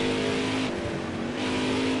 Yeah, I see it.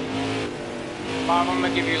 Bob, I'm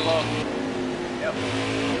gonna give you a look. Yep.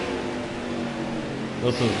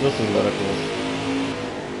 This is ridiculous.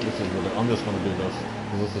 This is ridiculous. I'm just gonna do this.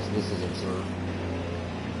 This is absurd.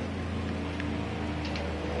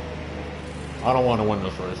 I don't want to win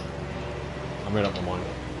this race. I made up my mind.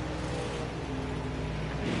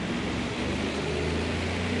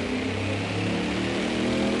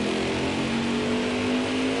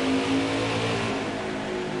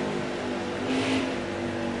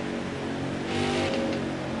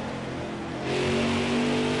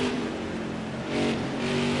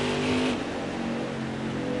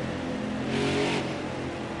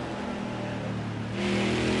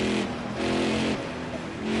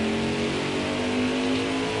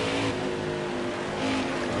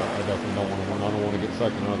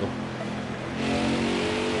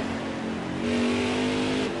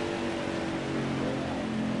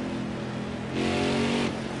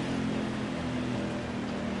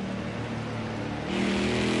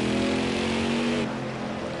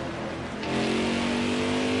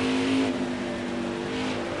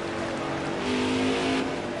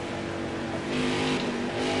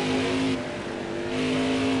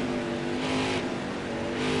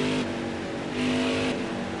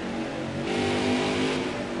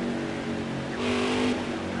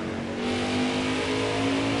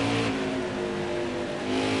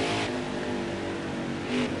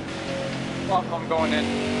 Fuck, I'm going in,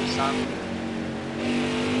 son.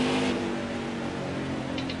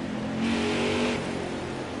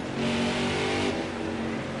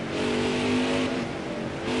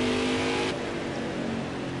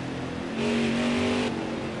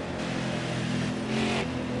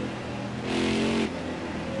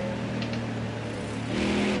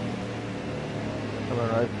 Coming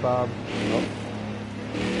right, Bob. Nope.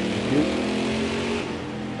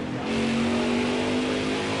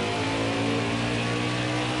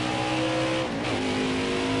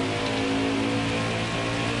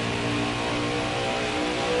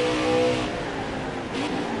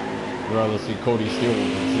 I'd rather see Cody steal than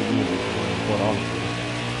see music, quite honestly.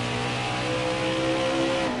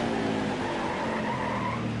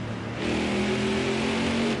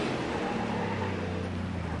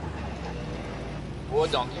 Oh,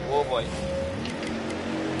 donkey. Oh, boy.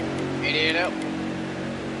 88 out.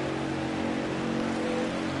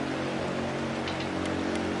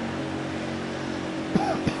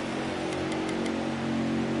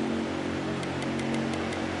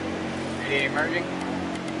 Emerging.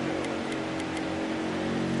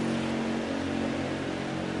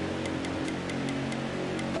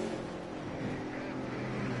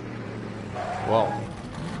 Well,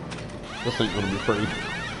 this ain't gonna be pretty.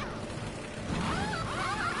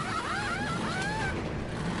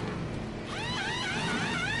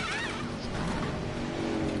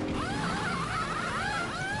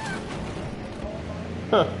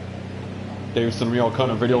 Dave's sending me all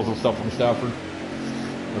kind of videos and stuff from Stafford.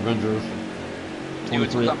 Avengers. See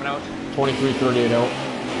what's coming out. 23-38 out.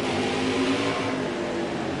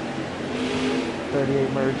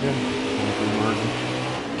 38 merging. 23 margin.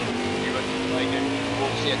 See what it's like it.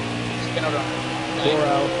 Oh shit. Spin out on it. 4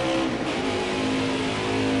 out.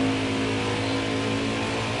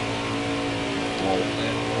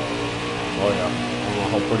 Oh yeah. I don't know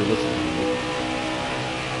how pretty this is gonna be.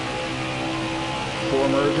 4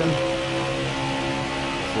 merging.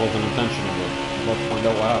 This wasn't intentional, but we're about to find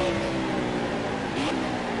out what happens.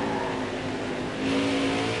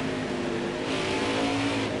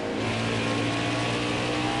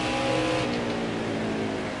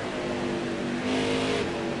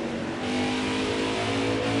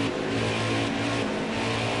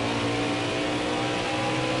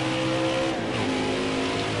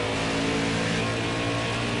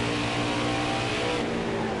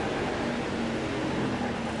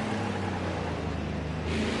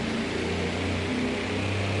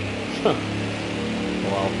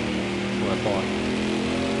 Wow, that's what I thought.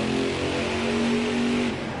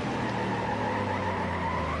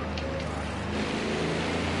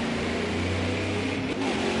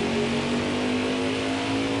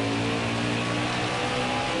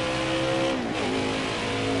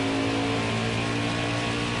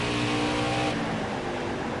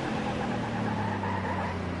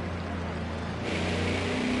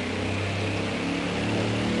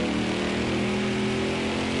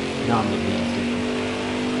 Now I'm looking at it.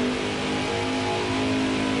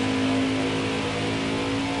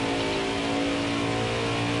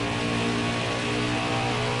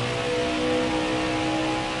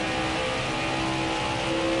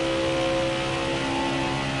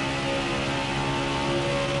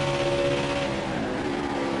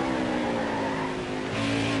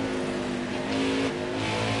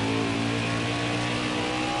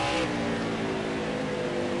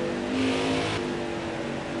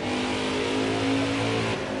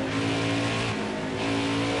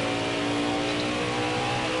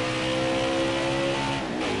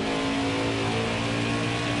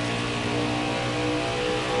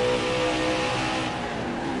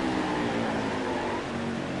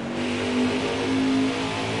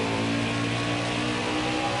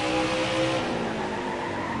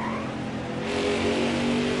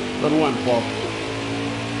 Good win, Flo.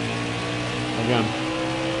 Again.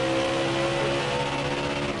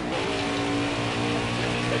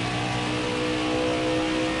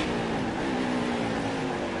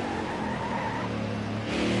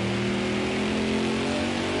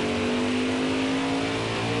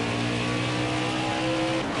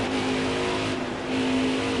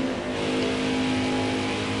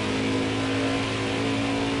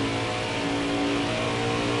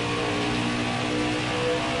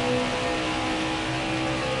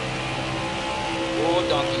 Oh,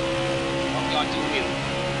 donkey. Donkey on 2 wheels.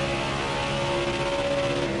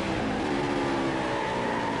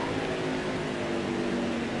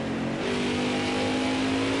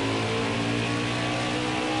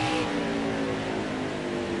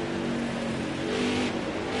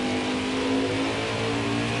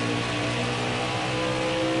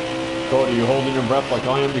 Cody, you holding your breath like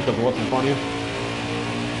I am because of what's in front of you?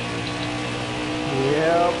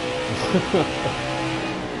 Yep.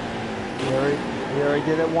 He already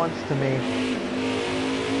did it once to me.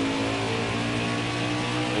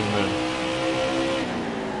 Amen.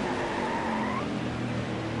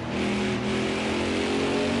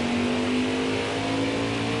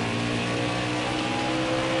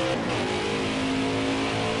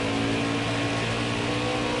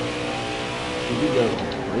 Here we go.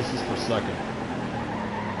 Races for second.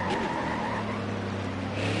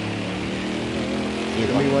 Give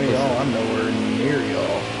me one of y'all. I'm nowhere near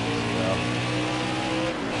y'all.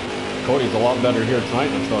 Cody's a lot better here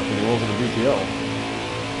tonight in the truck than he was in the BTL.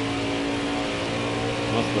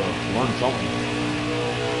 Must have learned something.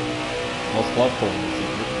 Most left for him.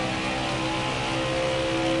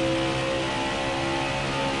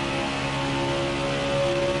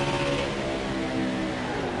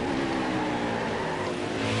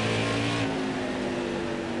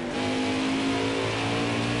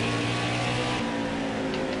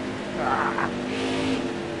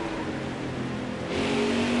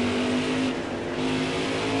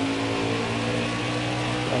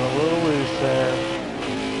 Got a little loose there.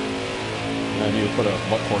 I need to put a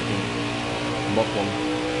butt cork in. Butt plug.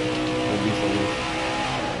 Won't be so loose.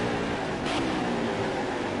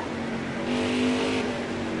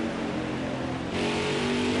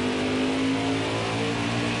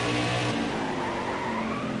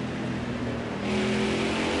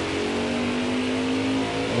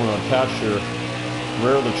 I want to attach your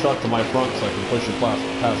rear of the truck to my front so I can push it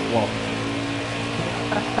past fluff.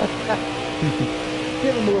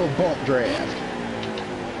 Give him a little bump draft.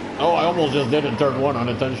 Oh, I almost just did in turn one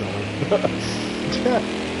unintentionally.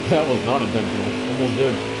 That was not intentional. Almost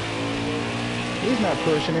did. He's not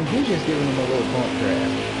pushing him. He's just giving him a little bump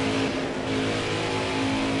draft.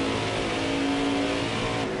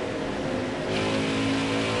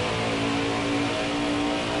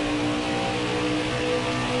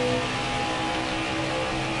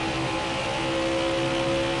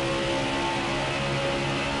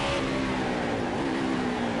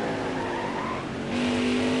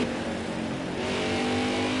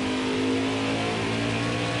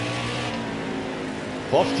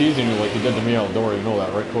 Fluff's teasing you like he did to me outdoor. You know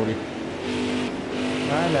that, right, Cody? I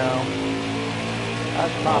know.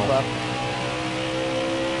 That's Papa.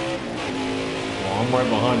 Well, I'm right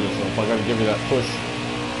behind you, so if I gotta give you that push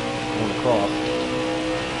going across.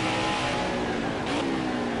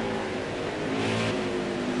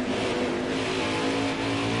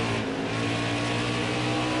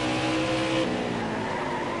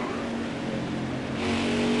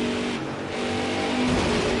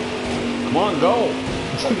 Come on, go!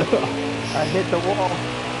 I hit the wall.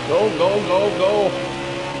 Go, go, go, go!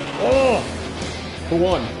 Oh! Who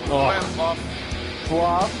won? Oh,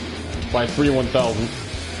 Flop. by 3/1000.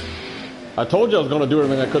 I told you I was gonna do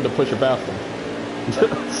everything I could to push it past him.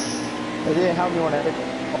 It didn't help me when I hit the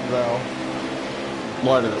wall, though.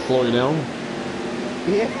 Why, did it slow you down?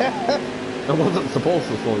 Yeah. It wasn't supposed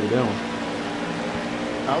to slow you down.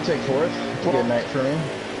 I'll take fourth. Good night for me.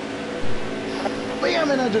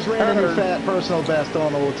 Bam! And I just ran a new fat personal best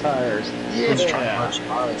on old tires. Yeah.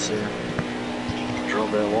 Honest here.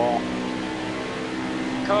 Drove that wall.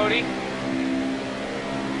 Cody,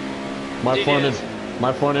 My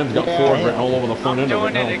front end's got Yeah, Ford yeah. written all over the front I'm end of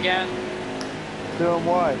doing it it now. again. Doing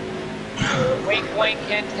what? Wink, wink,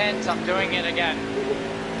 hint, hint. I'm doing it again.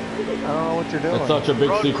 I don't know what you're doing. It's such a big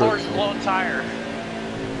Road secret. course blown tire.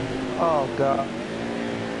 Oh, God.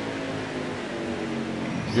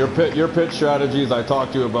 Your pit strategies, I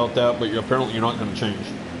talked to you about that, but apparently you're not going to change.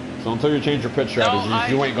 So until you change your pit strategies,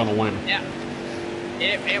 you ain't going to win. Yeah.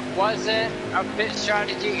 It wasn't a pit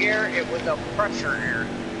strategy error. It was a pressure error.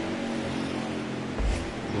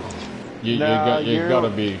 You got to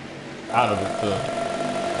be out of it.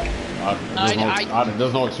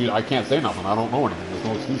 There's no excuse. I can't say nothing. I don't know anything. There's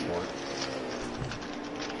no excuse for it.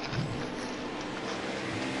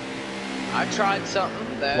 I tried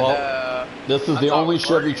something that. Well, this is the only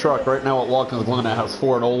Chevy truck right now at Watkins Glen that has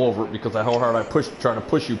Ford all over it because of how hard I trying to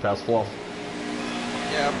push you past Fluff.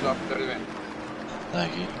 Yeah, Fluff, don't even.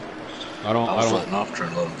 Thank you. I don't. I was letting off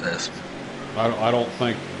trying to let him pass me. I don't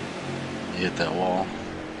think. You hit that wall.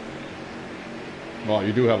 Well,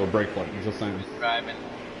 you do have a brake button. Just saying. Driving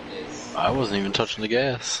is. I wasn't even touching the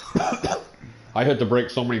gas. I hit the brake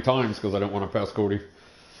so many times because I didn't want to pass Cody.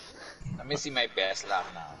 Let me see my best lap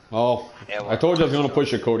now. Oh, I told you I was going to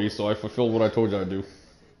push it, Cody, so I fulfilled what I told you I'd do.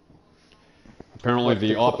 Apparently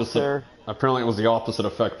the opposite. Apparently it was the opposite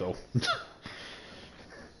effect, though.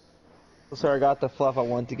 So I got the fluff. I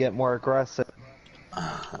wanted to get more aggressive. You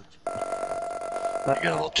got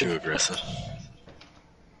a little too aggressive.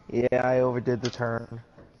 Yeah, I overdid the turn.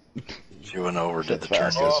 You went over, did the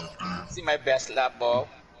Shit's fast. turns. Oh, see my best lap, Bob.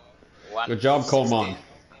 Good job, Coleman.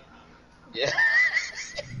 Yeah.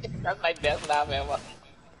 That's my best lap ever.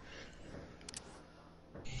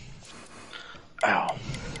 Ow.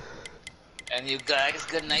 And you guys,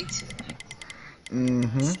 good night.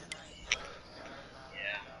 Mm-hmm.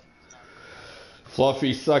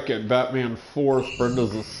 Fluffy second, Batman fourth,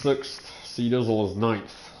 Brenda's the sixth, C Dizzle is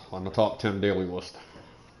ninth on the top 10 daily list.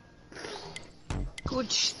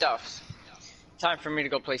 Good stuff. Time for me to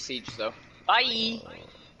go play Siege, though. Bye!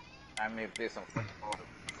 I may play some football.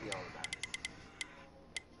 See all that.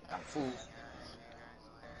 I'm full.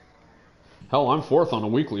 Hell, I'm fourth on a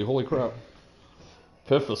weekly, holy crap.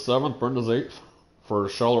 Piff is seventh, Brenda's eighth for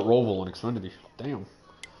Charlotte Roval and Xfinity. Damn.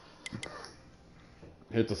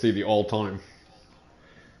 Hate to see the all-time.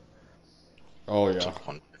 Oh yeah.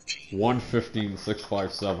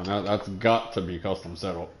 115.657. That's got to be custom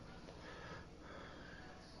setup.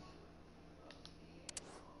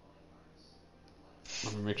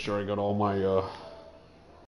 Let me make sure I got all my